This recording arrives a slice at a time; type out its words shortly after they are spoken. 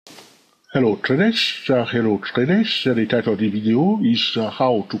Hello traders, the title of the video is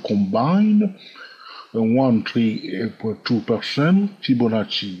how to combine a 138.2%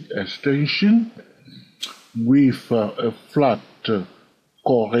 Fibonacci extension with a flat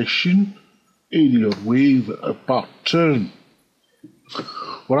correction Elliott wave pattern.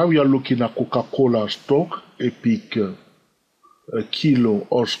 Well, we are looking at Coca-Cola stock, Epic Kilo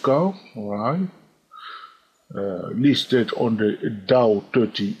Oscar, alright, listed on the Dow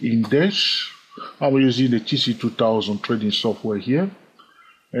 30 index. I'm using the TC2000 trading software here,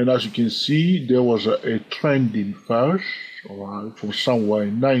 and as you can see, there was a trending first, alright, from somewhere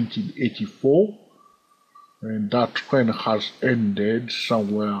in 1984, and that trend has ended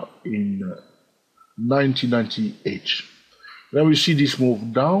somewhere in 1998. Then we see this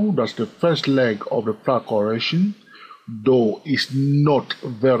move down. That's the first leg of the flat correction, though it's not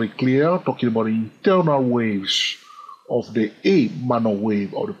very clear, talking about the internal waves of the A manner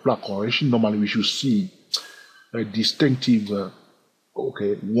wave of the flat correction. Normally we should see a distinctive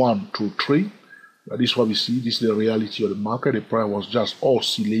 1, 2, 3. This is what we see. This is the reality of the market. The price was just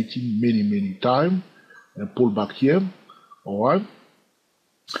oscillating many times and pull back here. All right,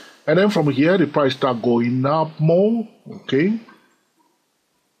 and then from here the price start going up more. Okay,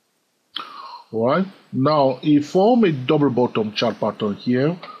 all right, now it form a double bottom chart pattern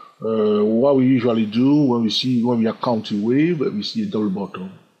here. What we usually do when we are counting wave, we see a double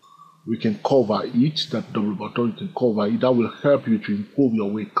bottom, we can cover it. That double bottom, you can cover it. That will help you to improve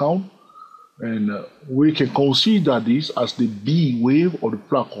your wave count, and we can consider this as the B wave or the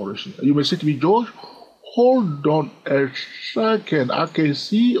flat correction. You may say to me, George, hold on a second. I can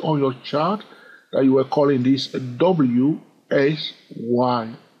see on your chart that you were calling this a WSY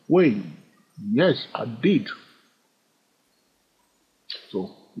wave. Yes, I did. So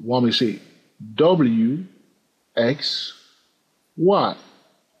one may say WXY.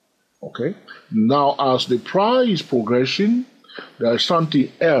 Okay. Now, as the price progression, there is something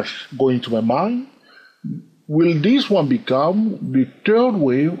else going to my mind. Will this one become the third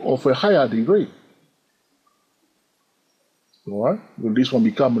wave of a higher degree? All right. Will this one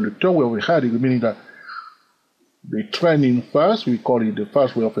become the third wave of a higher degree, meaning that the trending first, we call it the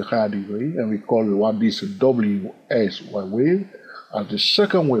first wave of a higher degree, and we call this WSY wave as the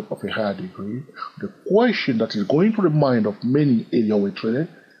second wave of a higher degree. The question that is going to the mind of many area wave traders: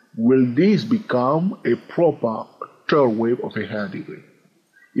 will this become a proper third wave of a higher degree?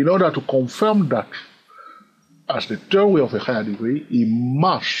 In order to confirm that as the third wave of a higher degree, it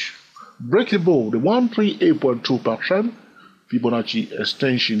must break above the 138.2% Fibonacci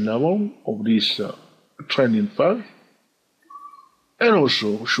extension level of this trending first, and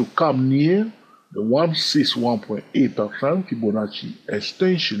also should come near the 161.8% Fibonacci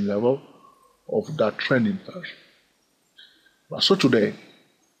extension level of that trending first. So today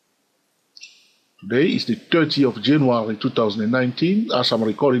is the 30th of January 2019. As I'm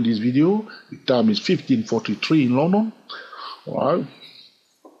recording this video, the time is 15:43 in London. All right.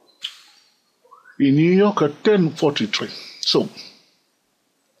 In New York at 10:43. So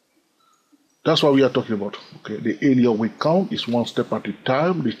that's what we are talking about. Okay, the Elliott wave count is one step at a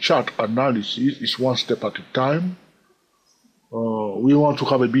time. The chart analysis is one step at a time. We want to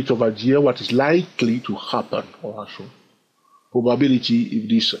have a bit of idea what is likely to happen. Also, probability if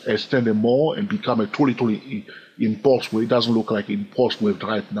this extended more and become a totally impulse wave. It doesn't look like impulse wave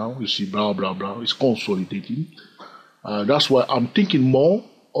right now. You see, blah blah blah. It's consolidating. That's why I'm thinking more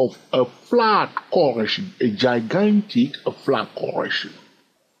of a flat correction, a gigantic flat correction.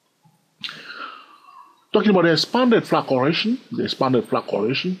 Talking about the expanded flat correction,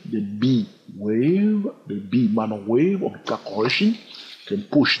 the B wave, the B manner wave of the flat correction can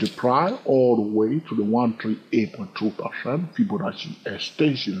push the price all the way to the 138.2% Fibonacci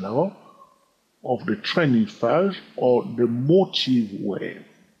extension level of the trending first or the motive wave.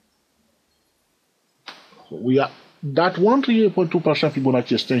 So we are that 138.2%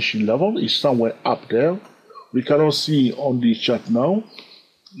 Fibonacci extension level is somewhere up there. We cannot see on this chart now.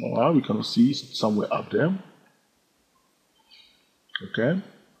 We cannot see it somewhere up there. Okay.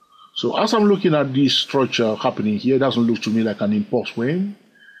 So as I'm looking at this structure happening here, it doesn't look to me like an impulse wave.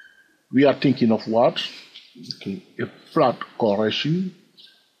 We are thinking of what? Okay, a flat correction.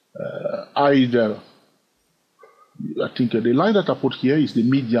 Either, I think the line that I put here is the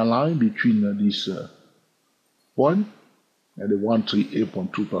median line between this point and the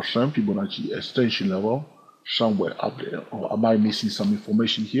 138.2% Fibonacci extension level, somewhere up there. Or am I missing some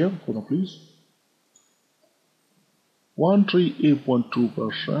information here? Hold on, please.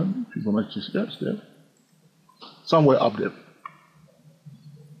 138.2% Fibonacci, yes, there. Somewhere up there.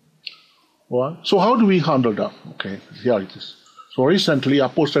 All right. So how do we handle that? Okay, here it is. So recently I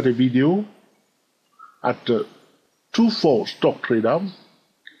posted a video at 2-4 stock trader.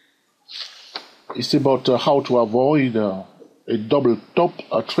 It's about how to avoid a double top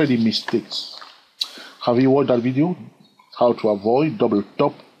trading mistakes. Have you watched that video? How to avoid double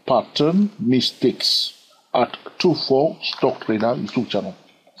top pattern mistakes at 2-4 stock trader YouTube channel.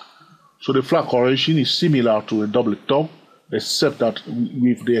 So the flag correction is similar to a double top, except that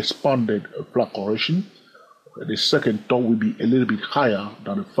with the expanded flag correction, the second top will be a little bit higher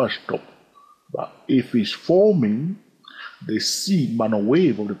than the first top. But if it's forming the C minor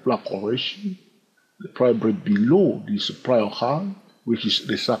wave of the flag correction, the price break below this prior high, which is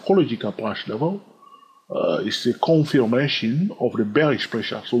the psychological price level, it's a confirmation of the bearish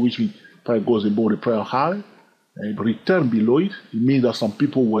pressure. So which means price goes above the prior high and return below it. It means that some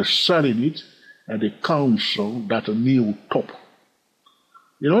people were selling it and they cancel that new top.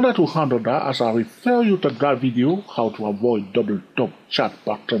 In order to handle that, as I refer you to that video, how to avoid double top chart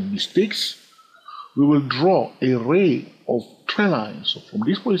pattern mistakes, we will draw a ray of trend lines. So from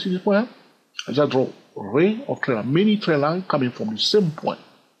this point, you see this point, I just draw a ray of trend line, many trend lines coming from the same point.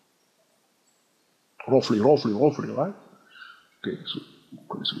 Roughly, right? Okay, so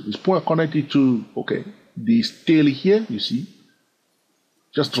this point connected to, okay, this tail here, you see.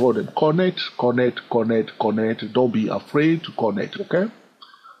 Just draw them. Connect. Don't be afraid to connect, okay?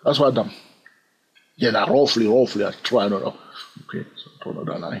 That's what I've done. Yeah, now roughly, I try not to. Okay, so draw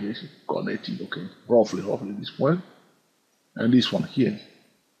another line here, connecting, okay. Roughly, this point. And this one here.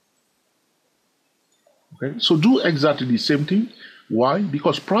 Okay, so do exactly the same thing. Why?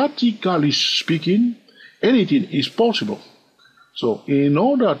 Because practically speaking, anything is possible. So in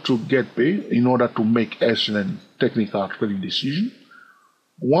order to get paid, in order to make excellent technical trading decision,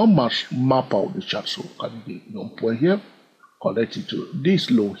 one must map out the chart. So can you get one point here, connect it to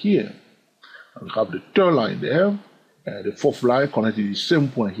this low here. And we have the third line there, and the fourth line connected to the same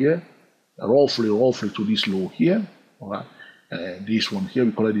point here, roughly to this low here. All right, and this one here,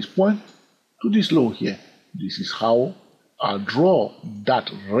 we connect this point to this low here. This is how I draw that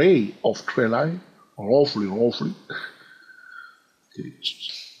ray of trend line, roughly.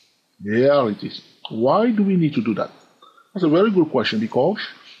 There it is. Why do we need to do that? That's a very good question, because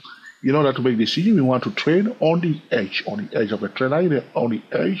in order to make the decision, we want to trade on the edge of a trend line, on the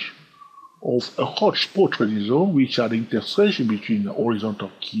edge of a hot spot trading zone, which are the intersection between the horizontal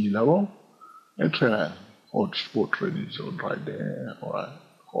key level and trend line. Hot spot trading zone right there, all right.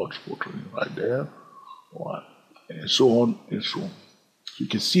 Hot spot trading right there, all right. And so on and so on. You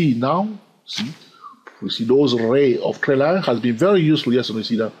can see now, we see those array of trend line has been very useful. Yes, we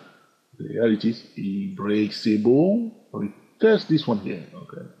see that. There it is. It breaks the ball. Retest this one here.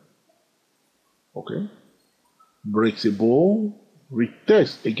 Okay. Breaks the ball.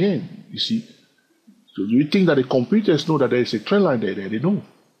 Retest again. You see. So do you think that the computers know that there is a trend line there? They know.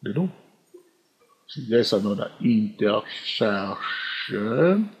 See, there's another intersection.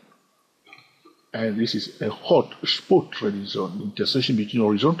 And this is a hot spot trading zone, intersection between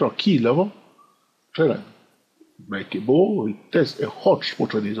horizontal key level, trend line. Break a ball, retest a hot spot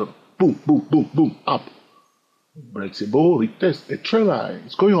trading zone. Boom, up. Breaks a ball, retest a trend line.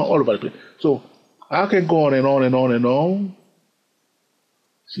 It's going on all over the place. So I can go on and on.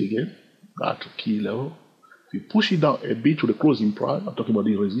 See again, that key level. If you push it down a bit to the closing price, I'm talking about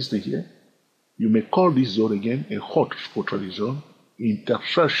the resistance here, you may call this zone again a hot spot trading zone,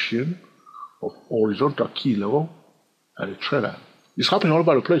 intersection of horizontal key level and the trend line. It's happening all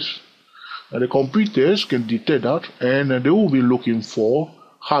over the place. And the computers can detect that, and they will be looking for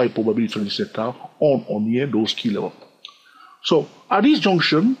high probability trading setup on here, those key level. So at this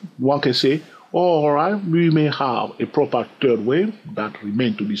junction, one can say, all right, we may have a proper third wave that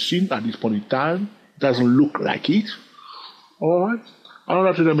remains to be seen at this point in time. It doesn't look like it. All right.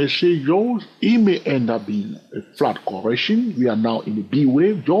 Another trader may say, George, it may end up being a flat correction. We are now in the B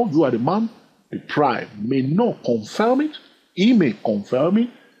wave. George, you are the man. The price may not confirm it. It may confirm it.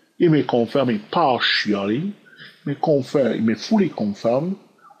 It may confirm it partially. It may fully confirm.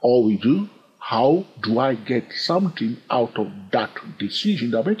 All we do, how do I get something out of that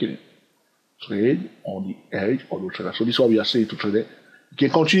decision that I'm making? Trade on the edge of the trader. So this is what we are saying to trader. You can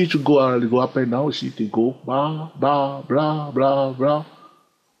continue to go up and down. You see, they go blah.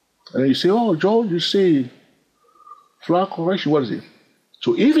 And then you say, oh, George, you say flat correction, what is it?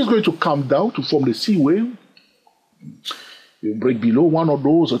 So if it's going to come down to form the C wave, you break below one of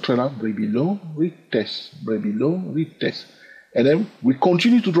those, a trader, break below, retest, break below, retest. And then we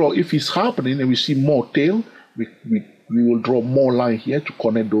continue to draw. If it's happening and we see more tail, we will draw more line here to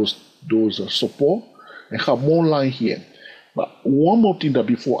connect those support and have more line here. But one more thing that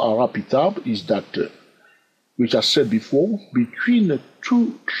before I wrap it up is that which I said before, between the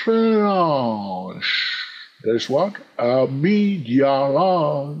two trend lines. There's what? A media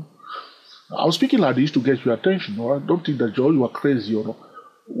line. I'm speaking like this to get your attention, all right? Don't think that, Joel, you are crazy or not.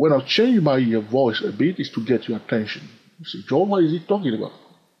 When I change my voice a bit, it's to get your attention. You say, Joel, what is he talking about?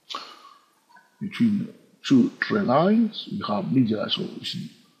 Between two trend lines, you have media lines. So you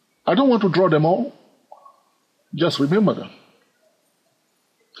see, I don't want to draw them all. Just remember them.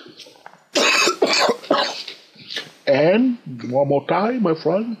 And one more time, my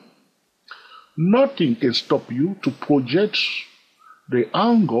friend, nothing can stop you to project the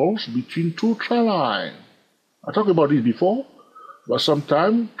angles between two trend lines. I talked about this before, but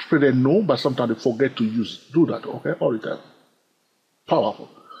sometimes traders know, but sometimes they forget to do that, okay, all the time. Powerful.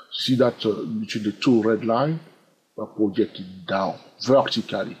 See that between the two red lines, we're projecting down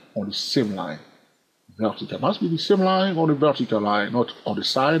vertically on the same line. Vertical must be the same line on the vertical line, not on the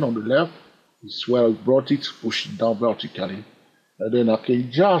side, on the left. It's where I brought it, pushing down vertically. And then I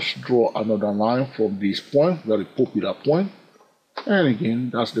can just draw another line from this point, very popular point. And again,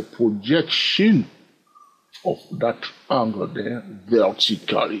 that's the projection of that angle there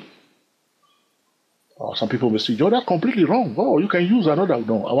vertically. Some people may say, Joe, that's completely wrong. Oh, you can use another.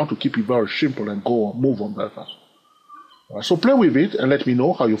 No, I want to keep it very simple and move on very fast. So play with it and let me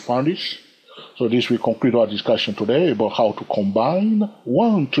know how you found it. So this will conclude our discussion today about how to combine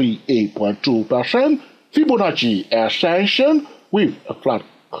 138.2% Fibonacci extension with a flat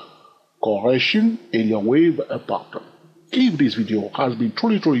correction Elliott wave pattern. If this video has been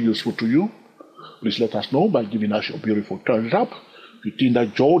truly useful to you, please let us know by giving us your beautiful thumbs up. If you think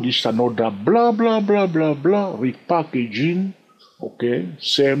that, Joe, this is another blah repackaging, okay,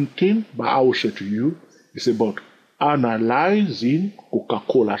 same thing, but I will say to you, it's about analyzing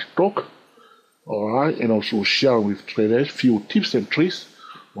Coca-Cola stock. All right, and also share with traders few tips and tricks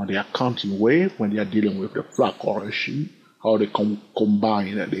when they are counting wave, when they are dealing with the flat correction, how they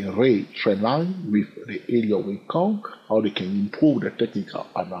combine the ray trend line with the Elliott wave count, how they can improve the technical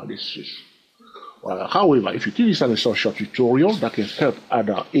analysis. However, if you think this is an essential tutorial that can help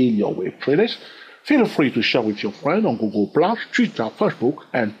other Elliott wave traders, feel free to share with your friends on Google+, Twitter, Facebook,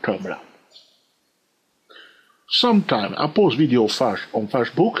 and Tumblr. Sometimes I post videos first on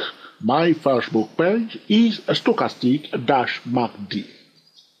Facebook. My Facebook page is stochastic-MACD.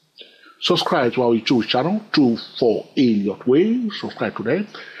 Subscribe to our YouTube channel, 24 Elliott Wave. Subscribe today.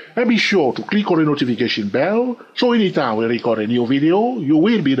 And be sure to click on the notification bell so anytime we record a new video, you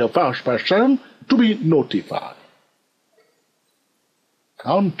will be the first person to be notified.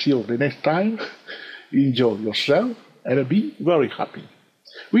 Until the next time, enjoy yourself and be very happy.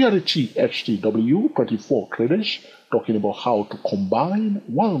 We are the THTW24 traders talking about how to combine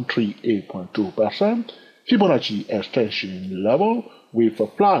 138.2% Fibonacci extension level with a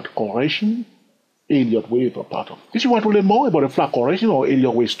flat correction Elliott wave pattern. If you want to learn more about the flat correction or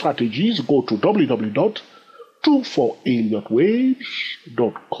Elliott wave strategies, go to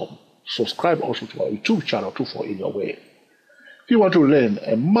www.24elliottwaves.com. Subscribe also to our YouTube channel, 24 Elliott Wave. If you want to learn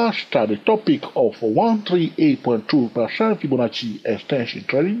and master the topic of 138.2% Fibonacci extension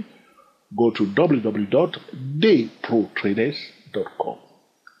trading, go to www.dayprotraders.com.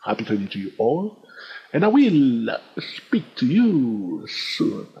 Happy trading to you all, and I will speak to you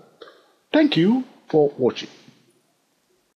soon. Thank you for watching.